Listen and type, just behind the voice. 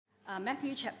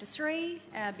Matthew chapter 3,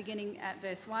 beginning at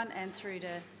verse 1 and through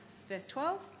to verse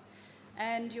 12.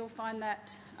 And you'll find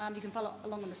that you can follow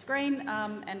along on the screen,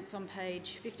 and it's on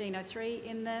page 1503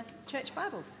 in the church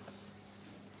Bibles.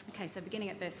 Okay, so beginning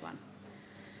at verse 1.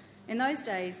 In those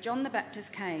days, John the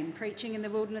Baptist came, preaching in the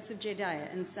wilderness of Judea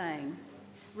and saying,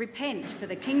 "Repent, for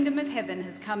the kingdom of heaven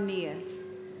has come near.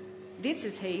 This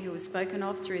is he who was spoken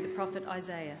of through the prophet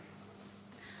Isaiah.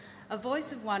 A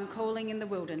voice of one calling in the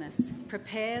wilderness,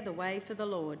 prepare the way for the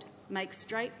Lord, make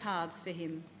straight paths for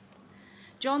him.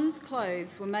 John's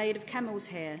clothes were made of camel's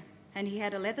hair, and he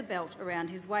had a leather belt around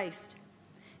his waist.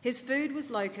 His food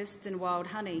was locusts and wild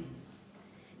honey.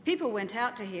 People went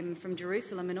out to him from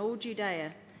Jerusalem and all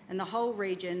Judea and the whole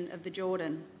region of the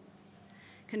Jordan.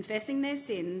 Confessing their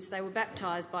sins, they were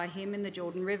baptised by him in the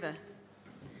Jordan River.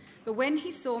 But when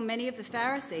he saw many of the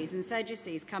Pharisees and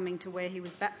Sadducees coming to where he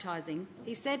was baptising,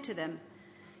 he said to them,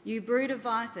 'You brood of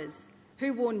vipers,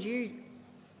 who warned you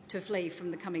to flee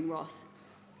from the coming wrath?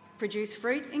 Produce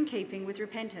fruit in keeping with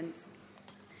repentance.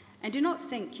 And do not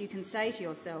think you can say to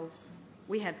yourselves,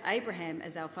 "We have Abraham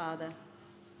as our father."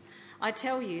 I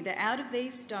tell you that out of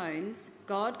these stones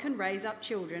God can raise up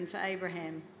children for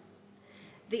Abraham.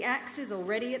 The axe is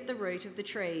already at the root of the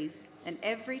trees, and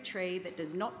every tree that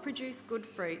does not produce good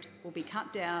fruit will be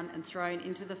cut down and thrown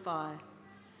into the fire.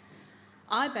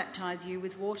 I baptize you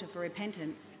with water for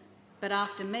repentance, but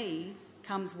after me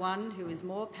comes one who is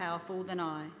more powerful than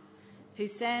I,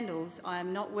 whose sandals I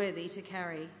am not worthy to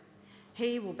carry.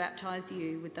 He will baptize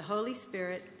you with the Holy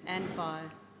Spirit and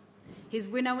fire. His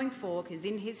winnowing fork is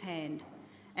in his hand,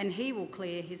 and he will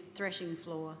clear his threshing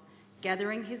floor,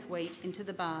 gathering his wheat into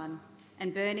the barn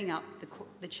and burning up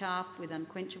the chaff with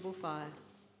unquenchable fire.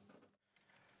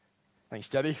 Thanks,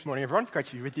 Debbie. Morning, everyone. Great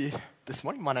to be with you this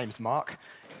morning. My name's Mark,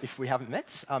 if we haven't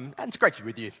met. And it's great to be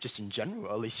with you just in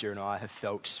general. Alicia and I have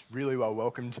felt really well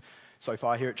welcomed so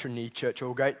far here at Trinity Church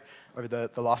Aldgate over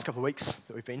the last couple of weeks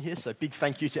that we've been here. So big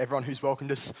thank you to everyone who's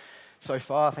welcomed us so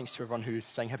far. Thanks to everyone who's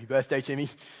saying happy birthday to me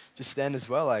just then as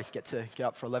well. I get to get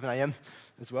up for 11 a.m.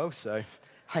 as well, so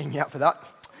hanging out for that.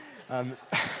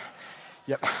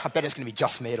 Yep, I bet it's going to be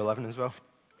just me at 11 as well.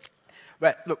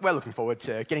 But look, we're looking forward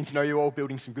to getting to know you all,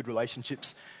 building some good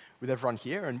relationships with everyone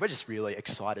here, and we're just really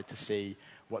excited to see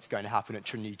what's going to happen at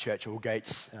Trinity Church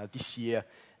Aldgate this year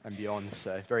and beyond.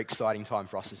 So very exciting time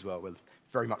for us as well. We're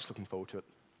very much looking forward to it.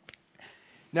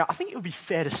 Now, I think it would be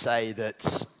fair to say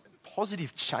that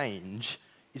positive change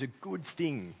is a good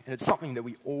thing, and it's something that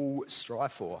we all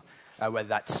strive for, whether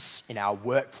that's in our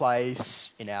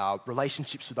workplace, in our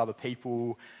relationships with other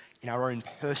people, in our own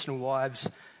personal lives.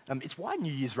 It's why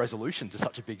New Year's resolutions are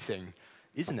such a big thing,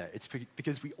 isn't it? It's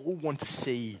because we all want to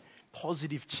see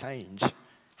positive change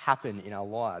happen in our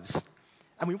lives.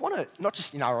 And we want to, not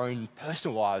just in our own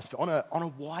personal lives, but on a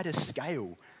wider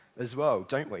scale as well,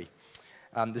 don't we?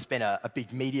 There's been a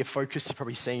big media focus you've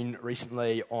probably seen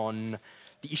recently on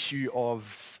the issue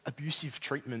of abusive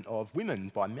treatment of women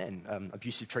by men,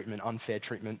 abusive treatment, unfair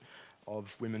treatment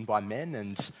of women by men,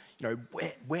 and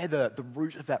where the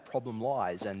root of that problem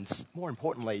lies, and more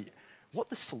importantly, what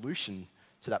the solution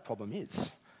to that problem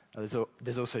is.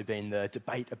 There's also been the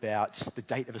debate about the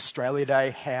date of Australia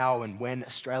Day, how and when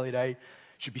Australia Day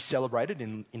should be celebrated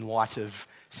in light of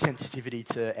sensitivity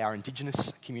to our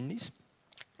Indigenous communities.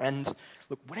 And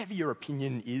look, whatever your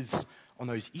opinion is on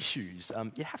those issues,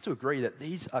 you have to agree that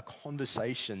these are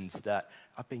conversations that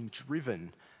are being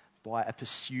driven by a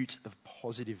pursuit of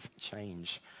positive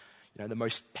change. The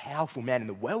most powerful man in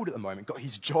the world at the moment got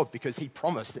his job because he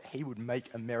promised that he would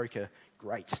make America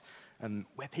great.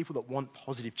 We're people that want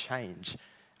positive change.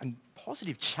 And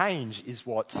positive change is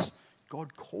what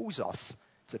God calls us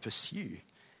to pursue.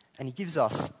 And he gives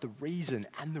us the reason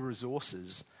and the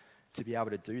resources to be able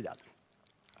to do that.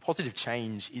 Positive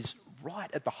change is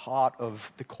right at the heart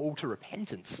of the call to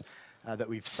repentance that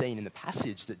we've seen in the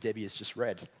passage that Debbie has just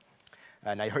read.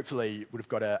 Now, you hopefully would have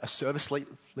got a service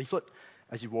leaflet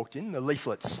as you walked in. The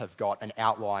leaflets have got an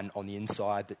outline on the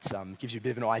inside that gives you a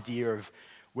bit of an idea of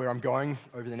where I'm going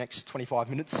over the next 25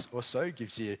 minutes or so.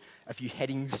 Gives you a few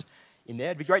headings in there.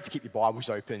 It'd be great to keep your Bibles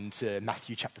open to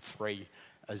Matthew chapter 3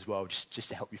 as well, just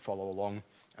to help you follow along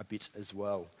a bit as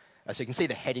well. So you can see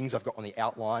the headings I've got on the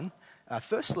outline.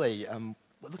 Firstly,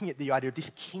 we're looking at the idea of this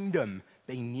kingdom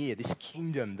being near, this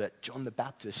kingdom that John the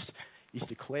Baptist is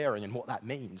declaring and what that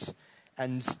means.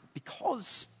 And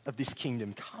because of this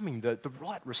kingdom coming, the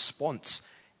right response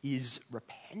is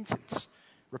repentance.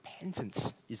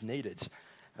 Repentance is needed.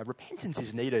 Repentance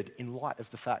is needed in light of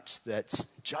the fact that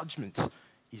judgment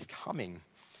is coming.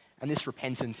 And this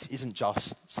repentance isn't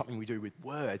just something we do with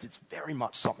words, it's very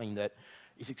much something that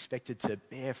is expected to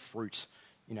bear fruit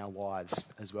in our lives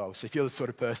as well. So if you're the sort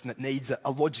of person that needs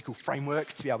a logical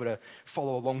framework to be able to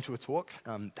follow along to a talk,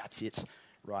 that's it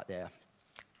right there.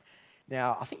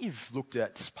 Now, I think you've looked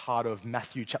at part of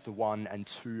Matthew chapter 1 and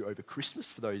 2 over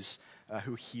Christmas for those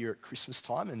who are here at Christmas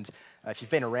time. And if you've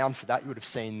been around for that, you would have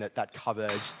seen that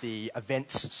covered the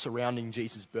events surrounding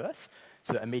Jesus' birth,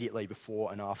 so immediately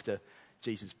before and after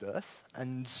Jesus' birth.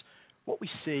 And what we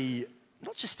see,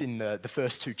 not just in the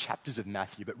first 2 chapters of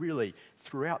Matthew, but really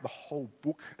throughout the whole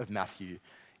book of Matthew,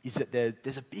 is that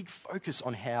there's a big focus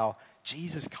on how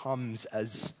Jesus comes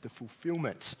as the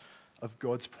fulfillment of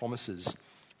God's promises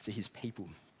to his people.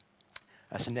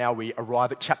 So now we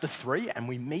arrive at chapter 3 and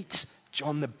we meet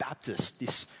John the Baptist,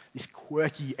 this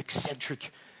quirky,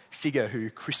 eccentric figure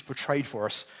who Chris portrayed for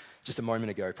us just a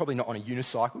moment ago. Probably not on a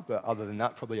unicycle, but other than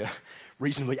that, probably a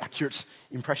reasonably accurate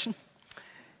impression.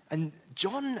 And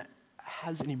John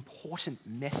has an important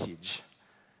message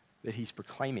that he's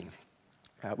proclaiming,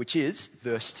 which is,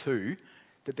 verse 2,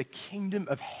 that the kingdom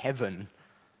of heaven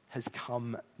has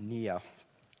come near.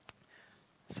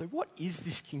 So what is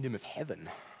this kingdom of heaven?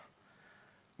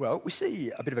 Well, we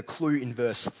see a bit of a clue in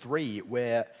verse 3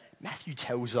 where Matthew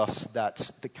tells us that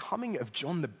the coming of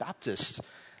John the Baptist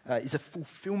is a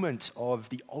fulfillment of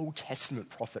the Old Testament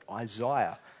prophet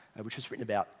Isaiah, which was written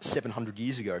about 700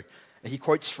 years ago. He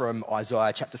quotes from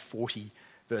Isaiah chapter 40,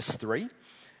 verse 3,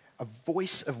 "A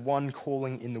voice of one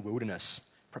calling in the wilderness,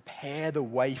 prepare the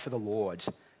way for the Lord,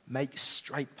 make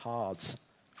straight paths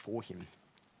for him."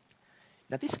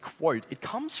 Now this quote, it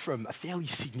comes from a fairly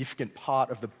significant part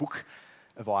of the book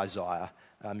of Isaiah.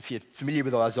 If you're familiar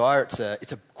with Isaiah,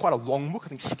 it's quite a long book, I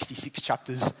think 66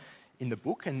 chapters in the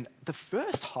book. And the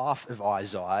first half of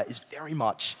Isaiah is very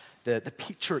much, the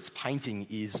picture it's painting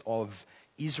is of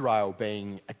Israel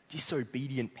being a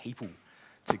disobedient people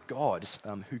to God,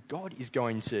 who God is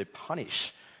going to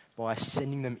punish by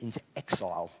sending them into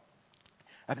exile.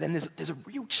 But then there's a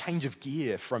real change of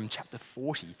gear from chapter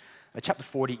 40. Chapter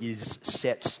 40 is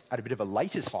set at a bit of a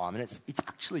later time, and it's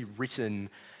actually written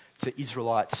to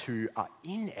Israelites who are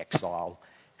in exile,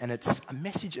 and it's a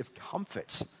message of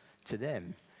comfort to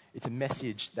them. It's a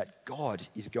message that God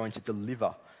is going to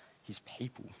deliver his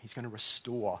people. He's going to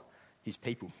restore his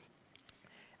people.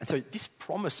 And so this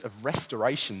promise of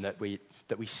restoration that we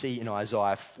see in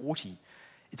Isaiah 40,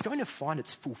 it's going to find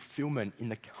its fulfillment in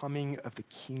the coming of the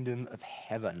kingdom of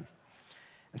heaven.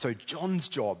 And so John's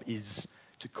job is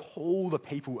to call the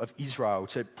people of Israel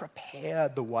to prepare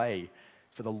the way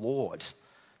for the Lord,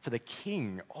 for the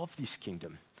king of this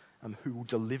kingdom, who will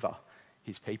deliver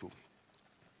his people.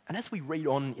 And as we read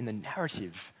on in the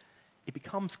narrative, it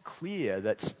becomes clear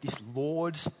that this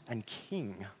Lord and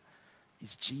King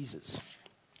is Jesus.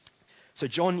 So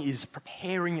John is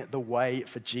preparing the way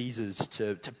for Jesus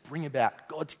to bring about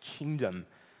God's kingdom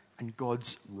and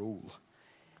God's rule.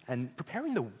 And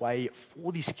preparing the way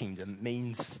for this kingdom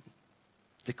means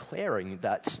declaring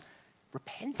that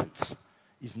repentance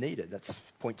is needed. That's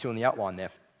point 2 on the outline there.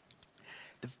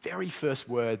 The very first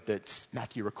word that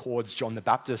Matthew records John the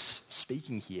Baptist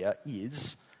speaking here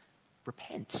is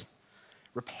repent.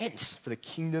 Repent, for the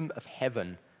kingdom of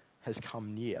heaven has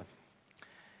come near.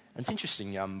 And it's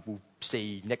interesting, we'll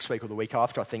see next week or the week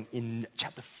after, I think, in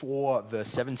chapter 4, verse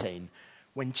 17,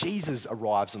 when Jesus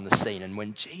arrives on the scene and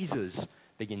when Jesus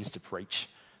begins to preach,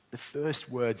 the first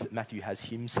words that Matthew has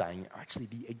him saying are actually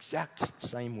the exact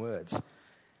same words.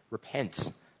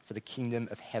 Repent, for the kingdom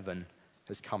of heaven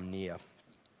has come near.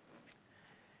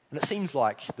 And it seems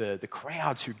like the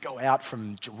crowds who go out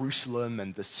from Jerusalem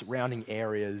and the surrounding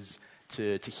areas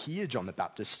to hear John the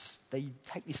Baptist, they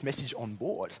take this message on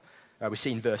board. We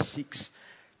see in verse 6,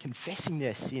 confessing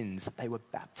their sins, they were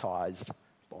baptized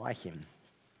by him.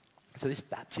 So this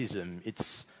baptism,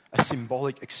 it's a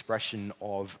symbolic expression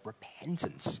of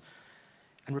repentance.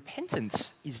 And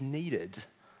repentance is needed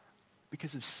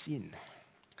because of sin.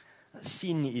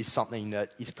 Sin is something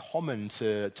that is common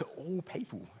to all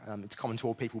people. It's common to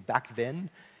all people back then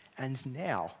and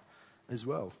now as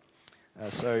well.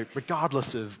 So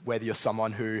regardless of whether you're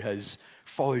someone who has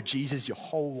followed Jesus your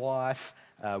whole life,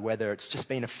 whether it's just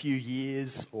been a few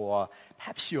years, or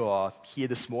perhaps you're here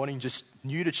this morning just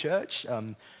new to church,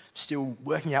 still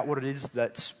working out what it is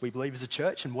that we believe as a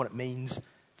church and what it means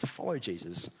to follow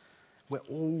Jesus. We're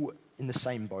all in the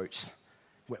same boat.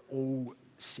 We're all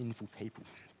sinful people.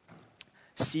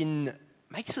 Sin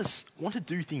makes us want to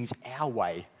do things our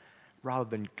way rather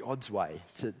than God's way,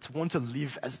 to want to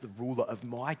live as the ruler of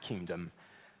my kingdom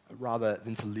rather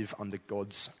than to live under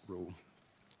God's rule.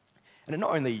 And it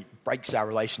not only breaks our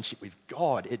relationship with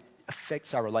God, it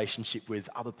affects our relationship with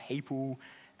other people,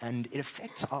 and it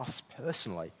affects us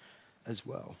personally as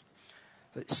well.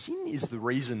 But sin is the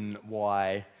reason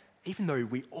why, even though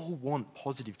we all want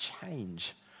positive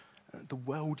change, the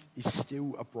world is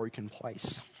still a broken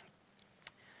place.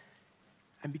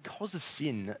 And because of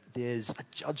sin, there's a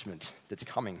judgment that's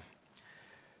coming.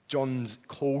 John's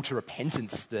call to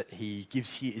repentance that he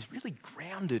gives here is really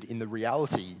grounded in the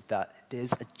reality that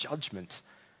there's a judgment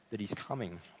that is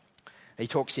coming. He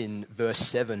talks in verse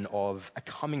 7 of a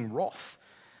coming wrath.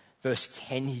 Verse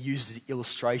 10, he uses the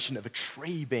illustration of a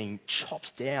tree being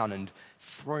chopped down and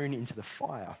thrown into the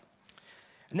fire.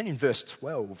 And then in verse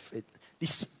 12,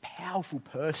 this powerful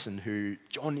person who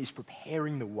John is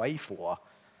preparing the way for,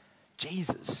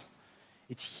 Jesus,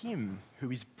 it's him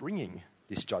who is bringing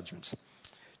this judgment.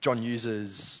 John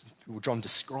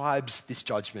describes this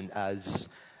judgment as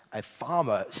a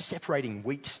farmer separating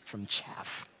wheat from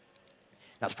chaff.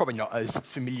 Now, it's probably not as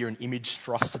familiar an image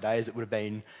for us today as it would have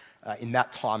been in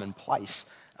that time and place.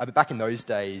 But back in those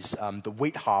days, the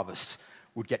wheat harvest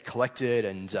would get collected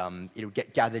and it would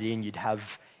get gathered in. You'd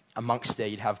have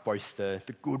both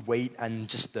the good wheat and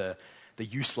just the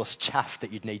useless chaff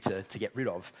that you'd need to get rid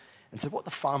of. And so what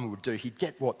the farmer would do, he'd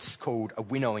get what's called a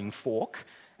winnowing fork,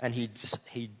 and he'd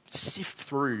sift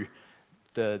through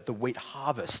the wheat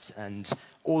harvest, and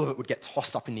all of it would get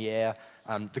tossed up in the air.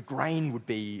 The grain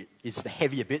is the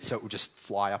heavier bit, so it would just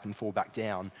fly up and fall back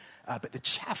down. But the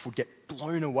chaff would get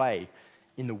blown away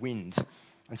in the wind.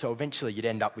 And so eventually you'd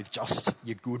end up with just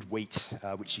your good wheat,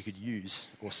 which you could use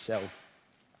or sell.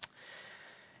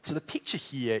 So the picture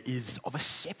here is of a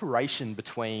separation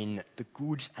between the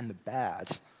good and the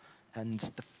bad, and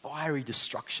the fiery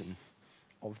destruction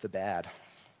of the bad.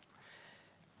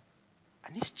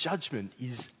 And this judgment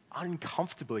is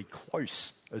uncomfortably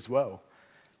close as well,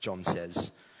 John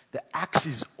says. The axe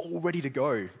is all ready to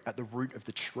go at the root of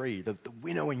the tree. The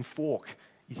winnowing fork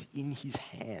is in his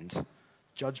hand.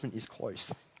 Judgment is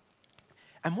close.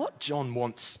 And what John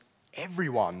wants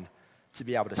everyone to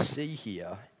be able to see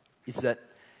here is that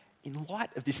in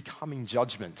light of this coming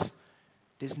judgment,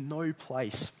 there's no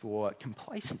place for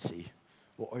complacency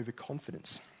or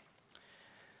overconfidence.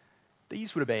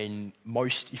 These would have been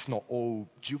most, if not all,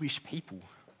 Jewish people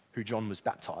who John was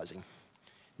baptizing.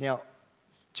 Now,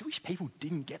 Jewish people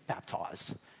didn't get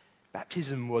baptized.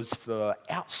 Baptism was for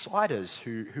outsiders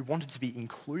who wanted to be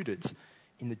included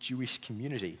in the Jewish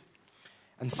community.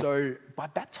 And so by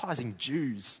baptizing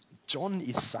Jews, John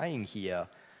is saying here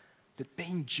that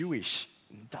being Jewish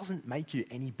doesn't make you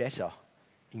any better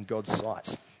in God's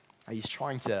sight. He's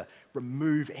trying to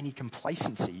remove any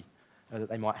complacency that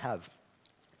they might have.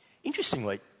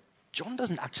 Interestingly, John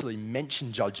doesn't actually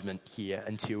mention judgment here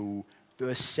until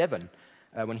verse 7,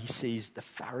 when he sees the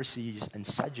Pharisees and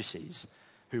Sadducees,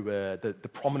 who were the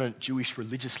prominent Jewish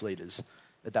religious leaders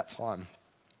at that time.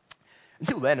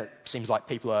 Until then, it seems like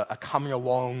people are coming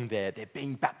along, they're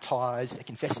being baptized, they're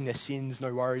confessing their sins,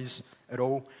 no worries at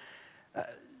all.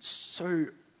 So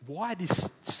why this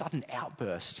sudden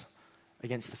outburst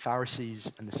against the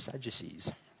Pharisees and the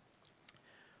Sadducees?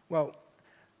 Well,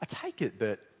 I take it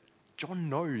that John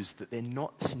knows that they're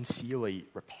not sincerely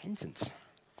repentant.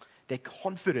 Their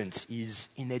confidence is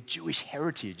in their Jewish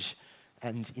heritage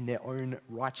and in their own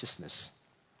righteousness.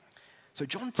 So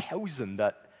John tells them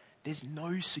that there's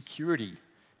no security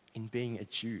in being a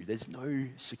Jew. There's no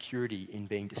security in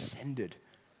being descended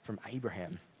from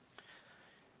Abraham,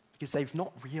 because they've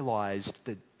not realized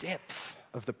the depth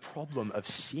of the problem of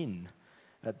sin,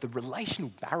 the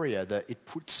relational barrier that it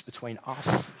puts between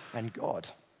us and God,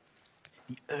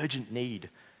 the urgent need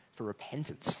for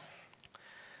repentance.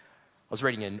 I was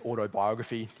reading an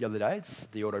autobiography the other day. It's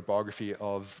the autobiography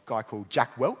of a guy called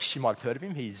Jack Welch. You might have heard of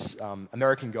him. He's an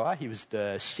American guy. He was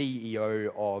the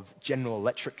CEO of General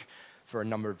Electric for a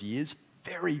number of years.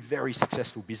 Very, very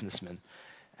successful businessman.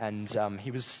 And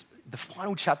he was the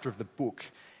final chapter of the book.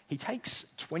 He takes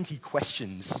 20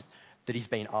 questions that he's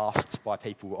been asked by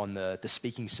people on the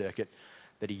speaking circuit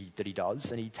that he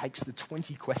does, and he takes the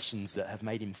 20 questions that have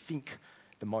made him think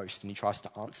the most, and he tries to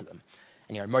answer them.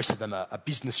 And most of them are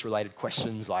business-related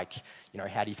questions, like,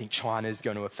 how do you think China is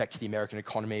going to affect the American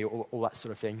economy, all that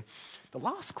sort of thing. The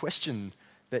last question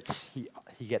that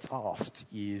he gets asked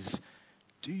is,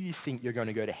 do you think you're going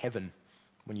to go to heaven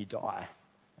when you die?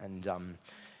 And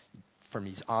from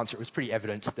his answer, it was pretty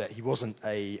evident that he wasn't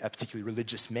a particularly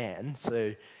religious man.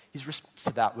 So his response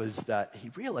to that was that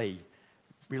he really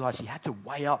realized he had to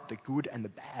weigh up the good and the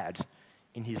bad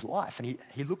in his life. And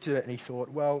he looked at it and he thought,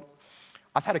 well,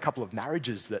 I've had a couple of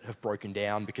marriages that have broken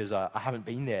down because I haven't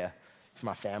been there for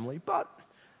my family. But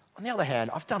on the other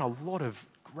hand, I've done a lot of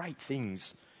great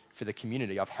things for the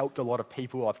community. I've helped a lot of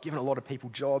people. I've given a lot of people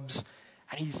jobs.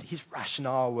 And his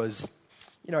rationale was,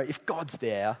 if God's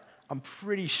there, I'm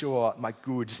pretty sure my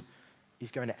good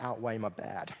is going to outweigh my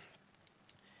bad.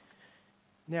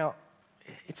 Now,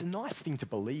 it's a nice thing to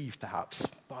believe, perhaps,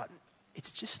 but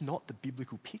it's just not the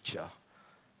biblical picture.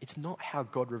 It's not how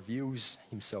God reveals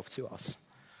himself to us.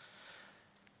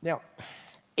 Now,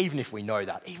 even if we know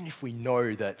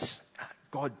that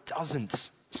God doesn't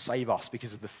save us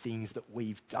because of the things that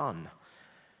we've done,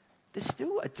 there's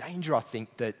still a danger, I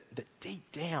think, that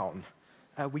deep down,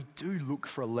 we do look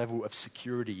for a level of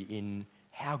security in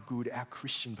how good our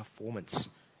Christian performance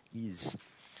is.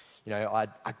 You know,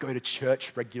 I go to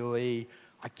church regularly,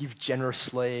 I give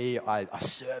generously, I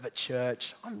serve at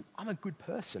church. I'm a good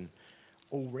person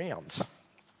all round.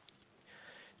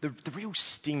 The real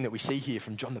sting that we see here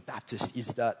from John the Baptist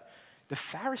is that the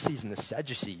Pharisees and the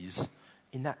Sadducees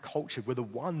in that culture were the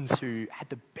ones who had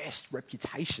the best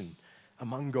reputation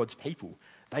among God's people.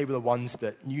 They were the ones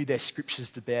that knew their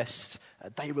scriptures the best.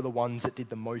 They were the ones that did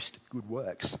the most good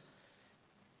works.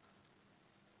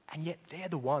 And yet they're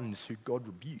the ones who God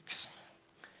rebukes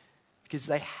because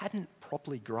they hadn't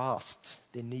properly grasped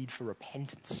their need for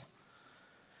repentance.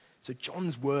 So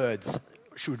John's words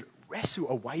should wrestle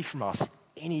away from us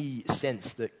any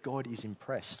sense that God is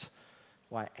impressed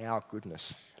by our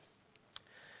goodness.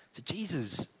 So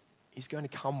Jesus is going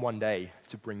to come one day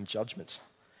to bring judgment.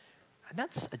 And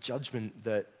that's a judgment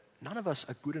that none of us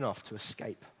are good enough to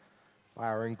escape by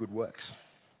our own good works.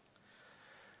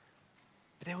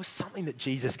 But there was something that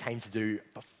Jesus came to do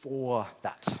before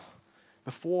that.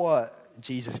 Before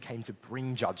Jesus came to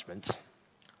bring judgment,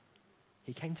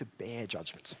 he came to bear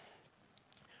judgment.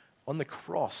 On the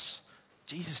cross,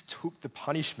 Jesus took the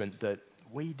punishment that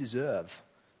we deserve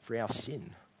for our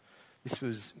sin. This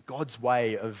was God's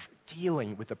way of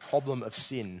dealing with the problem of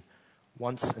sin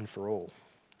once and for all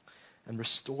and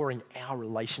restoring our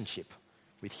relationship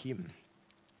with him.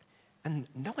 And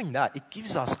knowing that, it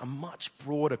gives us a much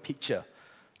broader picture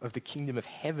of the kingdom of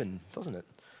heaven, doesn't it?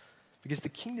 Because the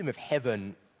kingdom of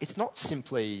heaven, it's not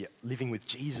simply living with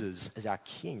Jesus as our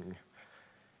king.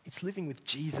 It's living with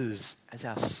Jesus as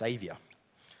our Saviour.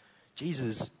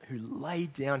 Jesus who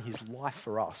laid down his life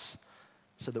for us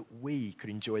so that we could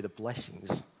enjoy the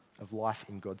blessings of life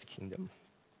in God's kingdom.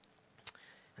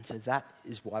 And so that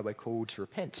is why we're called to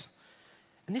repent.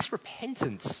 And this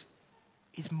repentance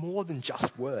is more than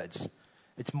just words.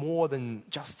 It's more than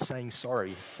just saying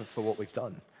sorry for what we've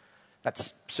done.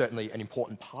 That's certainly an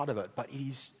important part of it, but it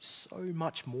is so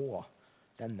much more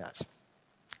than that.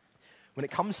 When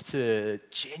it comes to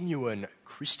genuine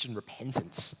Christian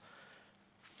repentance,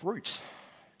 fruit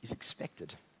is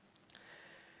expected.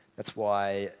 That's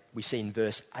why we see in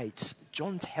verse 8,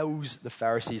 John tells the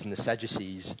Pharisees and the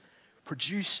Sadducees,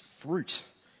 produce fruit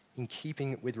in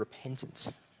keeping with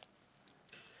repentance.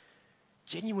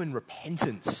 Genuine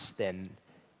repentance, then,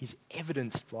 is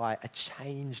evidenced by a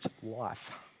changed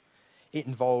life. It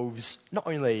involves not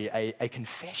only a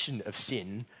confession of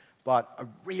sin, but a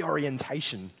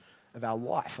reorientation of our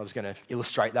life. I was going to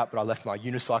illustrate that, but I left my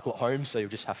unicycle at home, so you'll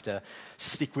just have to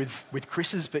stick with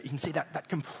Chris's. But you can see that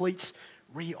complete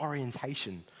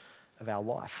reorientation of our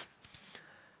life.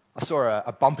 I saw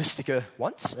a bumper sticker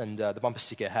once, and the bumper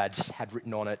sticker had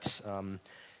written on it,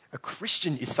 a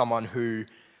Christian is someone who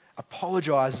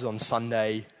apologises on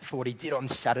Sunday for what he did on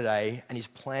Saturday and is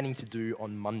planning to do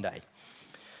on Monday.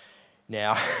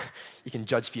 Now, you can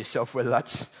judge for yourself whether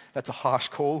that's a harsh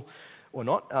call or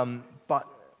not, but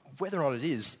whether or not it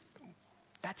is,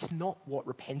 that's not what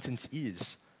repentance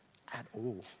is at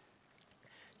all.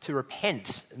 To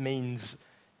repent means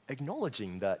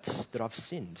acknowledging that I've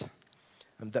sinned,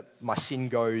 and that my sin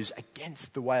goes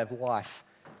against the way of life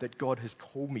that God has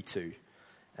called me to,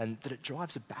 and that it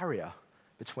drives a barrier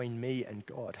between me and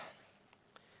God.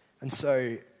 And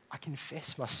so I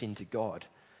confess my sin to God,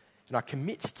 and I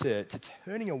commit to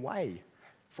turning away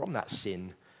from that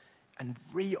sin and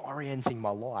reorienting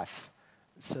my life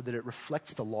so that it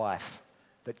reflects the life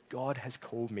that God has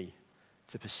called me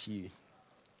to pursue.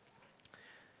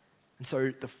 And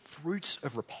so the fruit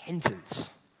of repentance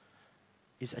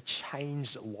is a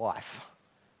changed life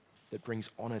that brings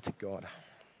honour to God.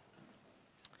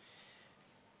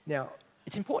 Now,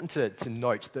 it's important to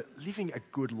note that living a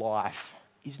good life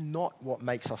is not what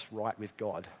makes us right with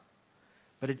God,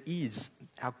 but it is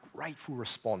our grateful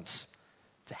response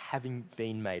to having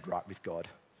been made right with God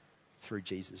through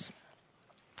Jesus.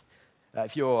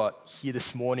 If you're here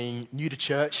this morning, new to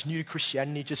church, new to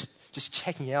Christianity, just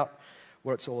checking out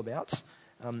what it's all about,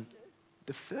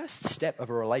 the first step of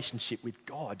a relationship with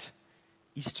God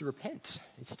is to repent.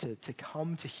 It's to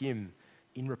come to him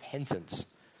in repentance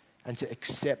and to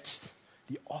accept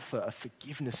the offer of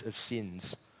forgiveness of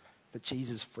sins that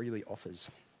Jesus freely offers.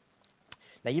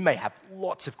 Now, you may have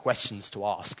lots of questions to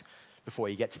ask before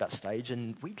you get to that stage,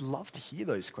 and we'd love to hear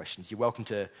those questions. You're welcome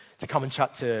to come and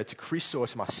chat to Chris or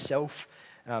to myself.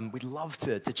 We'd love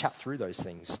to chat through those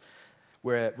things.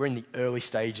 We're in the early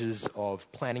stages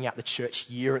of planning out the church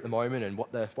year at the moment and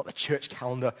what the church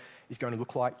calendar is going to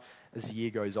look like as the year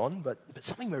goes on. But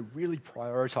something we're really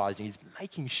prioritising is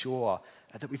making sure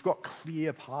that we've got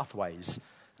clear pathways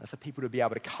for people to be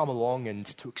able to come along and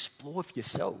to explore for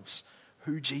yourselves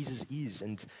who Jesus is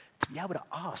and to be able to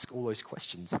ask all those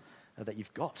questions that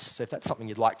you've got. So if that's something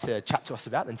you'd like to chat to us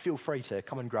about, then feel free to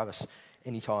come and grab us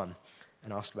anytime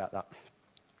and ask about that.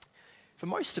 For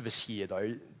most of us here,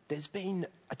 though, there's been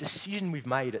a decision we've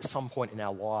made at some point in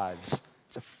our lives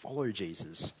to follow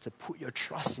Jesus, to put your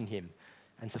trust in him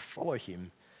and to follow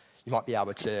him. You might be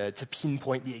able to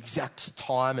pinpoint the exact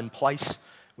time and place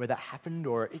where that happened,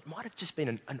 or it might have just been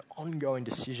an ongoing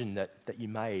decision that you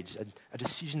made, a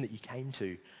decision that you came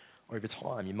to over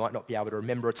time. You might not be able to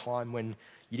remember a time when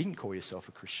you didn't call yourself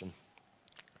a Christian.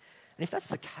 And if that's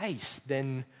the case,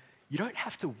 then you don't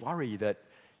have to worry that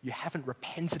you haven't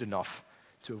repented enough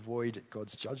to avoid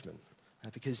God's judgment.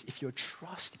 Because if your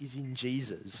trust is in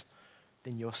Jesus,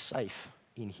 then you're safe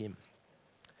in him.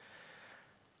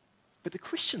 But the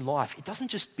Christian life, it doesn't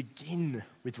just begin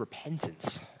with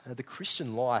repentance. The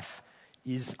Christian life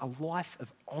is a life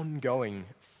of ongoing,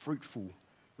 fruitful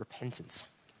repentance.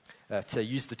 To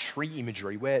use the tree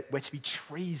imagery, we're to be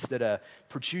trees that are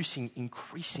producing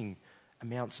increasing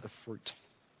amounts of fruit.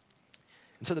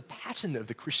 And so the pattern of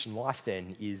the Christian life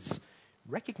then is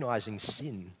recognizing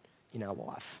sin in our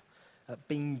life,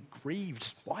 being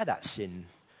grieved by that sin,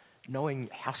 knowing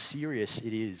how serious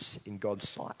it is in God's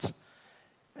sight,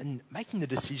 and making the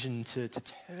decision to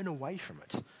turn away from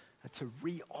it, to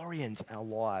reorient our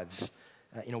lives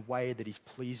in a way that is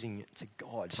pleasing to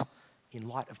God in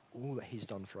light of all that he's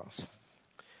done for us.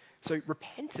 So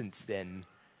repentance then,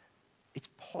 it's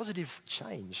positive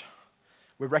change.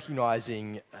 We're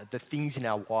recognizing the things in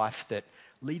our life that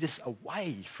lead us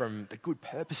away from the good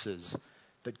purposes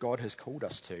that God has called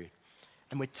us to.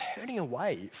 And we're turning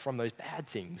away from those bad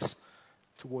things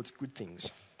towards good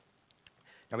things.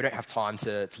 Now, we don't have time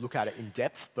to look at it in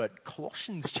depth, but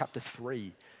Colossians chapter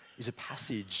 3 is a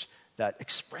passage that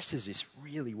expresses this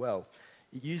really well.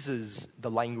 It uses the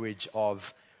language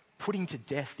of putting to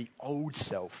death the old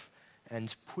self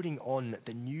and putting on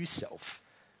the new self,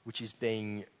 which is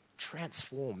being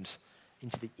transformed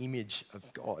into the image of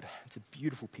God. It's a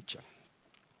beautiful picture.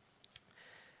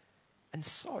 And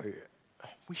so,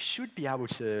 we should be able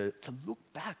to look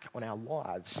back on our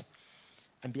lives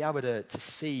and be able to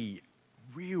see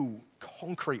real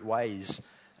concrete ways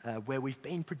where we've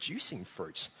been producing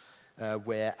fruit,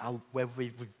 where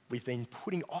we've been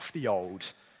putting off the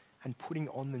old and putting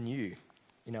on the new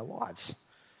in our lives.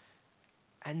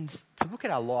 And to look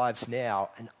at our lives now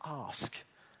and ask,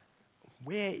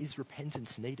 where is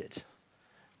repentance needed?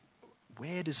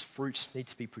 Where does fruit need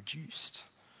to be produced?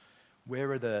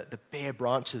 Where are the bare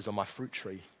branches on my fruit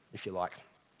tree, if you like?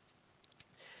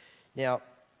 Now,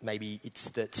 maybe it's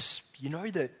that you know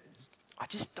that I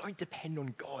just don't depend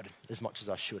on God as much as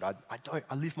I should.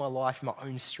 I live my life in my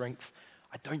own strength.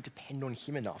 I don't depend on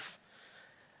him enough.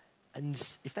 And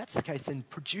if that's the case, then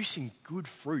producing good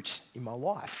fruit in my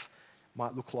life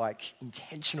might look like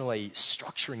intentionally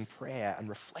structuring prayer and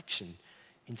reflection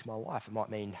into my life. It might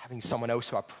mean having someone else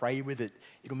who I pray with.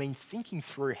 It'll mean thinking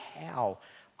through how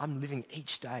I'm living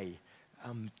each day,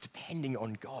 depending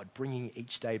on God, bringing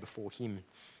each day before him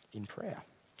in prayer.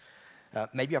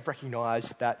 Maybe I've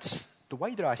recognized that the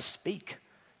way that I speak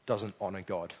doesn't honor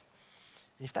God.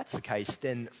 And if that's the case,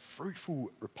 then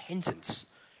fruitful repentance,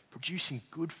 producing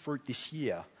good fruit this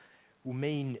year, will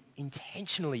mean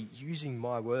intentionally using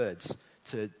my words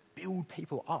to build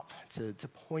people up, to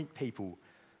point people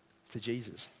to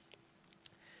Jesus.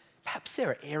 Perhaps there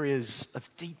are areas of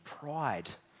deep pride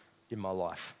in my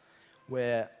life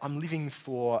where I'm living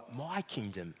for my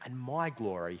kingdom and my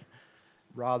glory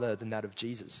rather than that of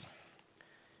Jesus.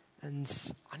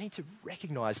 And I need to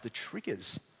recognize the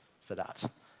triggers for that.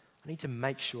 I need to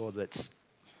make sure that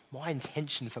my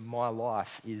intention for my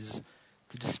life is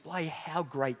to display how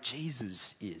great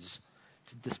Jesus is,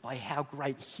 to display how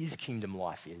great his kingdom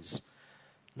life is,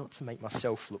 not to make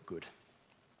myself look good.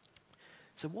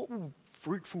 So what will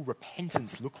fruitful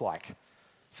repentance look like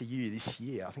for you this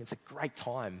year? I think it's a great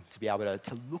time to be able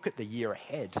to look at the year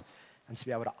ahead and to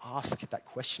be able to ask that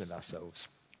question of ourselves.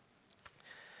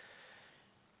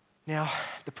 Now,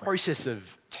 the process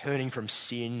of turning from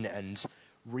sin and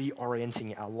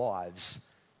reorienting our lives,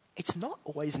 it's not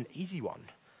always an easy one.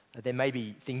 There may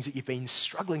be things that you've been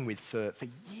struggling with for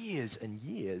years and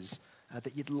years,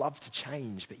 that you'd love to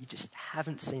change, but you just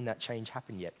haven't seen that change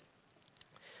happen yet.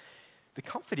 The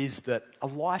comfort is that a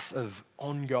life of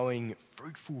ongoing,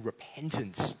 fruitful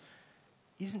repentance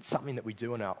isn't something that we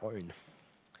do on our own.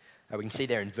 We can see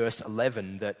there in verse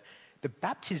 11 that the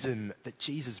baptism that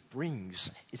Jesus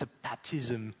brings is a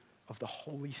baptism of the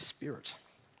Holy Spirit.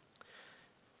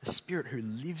 The Spirit who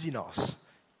lives in us,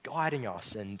 guiding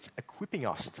us and equipping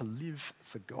us to live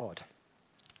for God.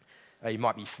 You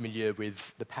might be familiar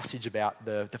with the passage about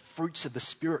the fruits of the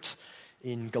Spirit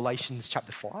in Galatians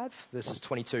chapter 5, verses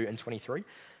 22 and 23,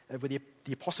 where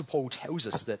the Apostle Paul tells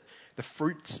us that the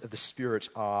fruits of the Spirit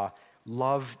are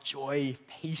love, joy,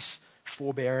 peace,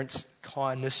 forbearance,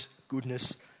 kindness,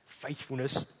 goodness,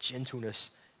 faithfulness,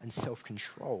 gentleness, and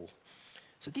self-control.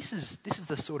 So this is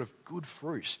the sort of good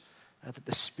fruit that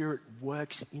the Spirit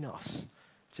works in us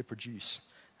to produce,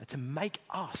 to make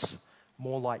us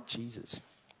more like Jesus.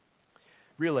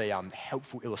 Really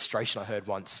helpful illustration I heard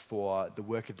once for the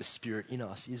work of the Spirit in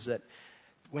us is that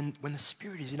when the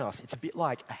Spirit is in us, it's a bit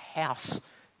like a house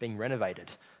being renovated.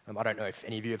 I don't know if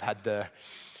any of you have had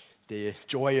the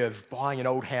joy of buying an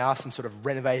old house and sort of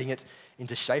renovating it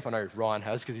into shape. I know Ryan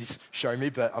has because he's shown me,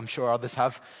 but I'm sure others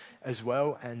have as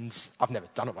well. And I've never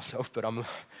done it myself, but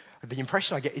the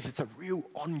impression I get is it's a real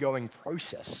ongoing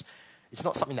process. It's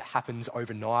not something that happens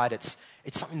overnight. It's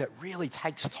something that really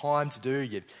takes time to do.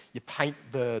 You paint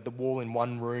the wall in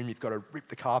one room, you've got to rip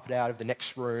the carpet out of the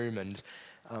next room, and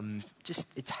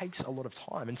it takes a lot of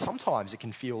time. And sometimes it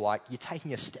can feel like you're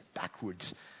taking a step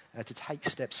backwards to take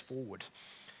steps forward.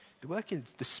 The work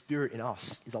of the Spirit in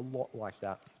us is a lot like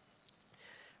that.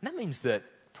 And that means that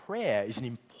prayer is an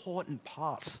important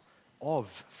part of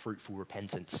fruitful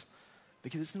repentance,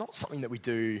 because it's not something that we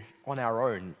do on our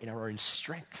own, in our own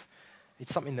strength.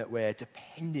 It's something that we're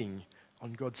depending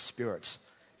on God's Spirit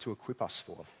to equip us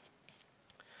for.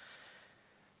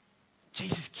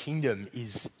 Jesus' kingdom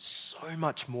is so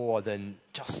much more than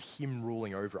just him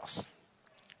ruling over us.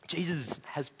 Jesus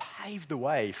has paved the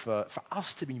way for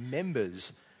us to be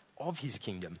members of his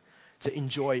kingdom, to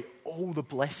enjoy all the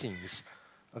blessings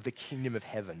of the kingdom of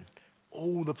heaven,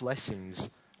 all the blessings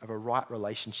of a right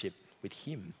relationship with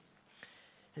him.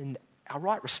 And our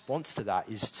right response to that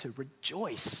is to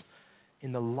rejoice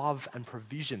in the love and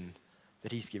provision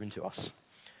that he's given to us,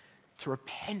 to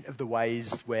repent of the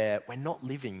ways where we're not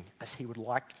living as he would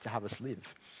like to have us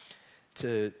live,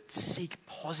 to seek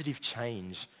positive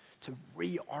change, to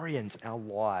reorient our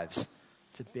lives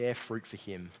to bear fruit for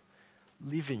him,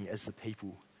 living as the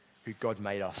people who God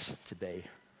made us to be.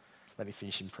 Let me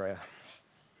finish in prayer.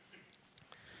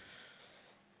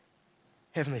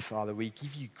 Heavenly Father, we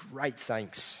give you great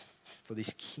thanks for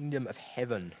this kingdom of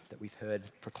heaven that we've heard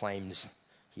proclaimed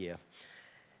here,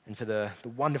 and for the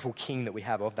wonderful king that we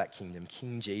have of that kingdom,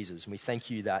 King Jesus. And we thank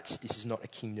you that this is not a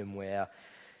kingdom where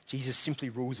Jesus simply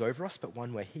rules over us, but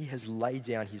one where he has laid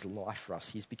down his life for us.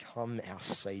 He's become our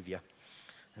Saviour.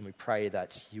 And we pray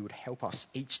that you would help us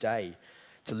each day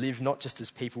to live not just as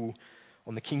people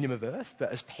on the kingdom of earth,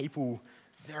 but as people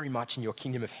very much in your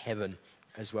kingdom of heaven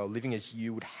as well, living as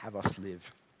you would have us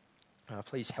live.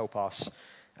 Please help us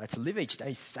to live each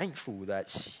day thankful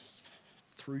that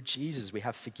through Jesus we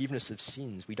have forgiveness of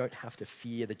sins. We don't have to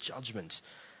fear the judgment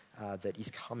that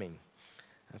is coming.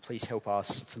 Please help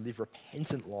us to live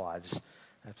repentant lives.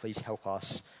 Please help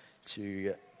us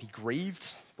to be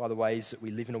grieved by the ways that we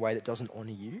live in a way that doesn't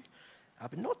honour you,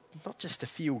 but not just to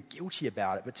feel guilty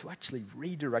about it, but to actually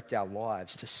redirect our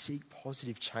lives, to seek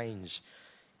positive change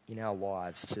in our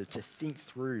lives, to think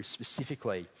through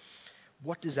specifically,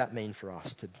 what does that mean for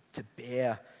us to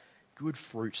bear good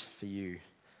fruit for you?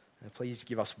 Please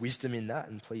give us wisdom in that,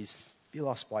 and please fill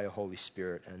us by your Holy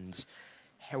Spirit and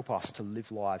help us to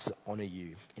live lives that honour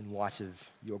you in light of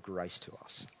your grace to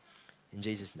us. In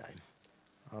Jesus' name,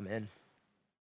 amen.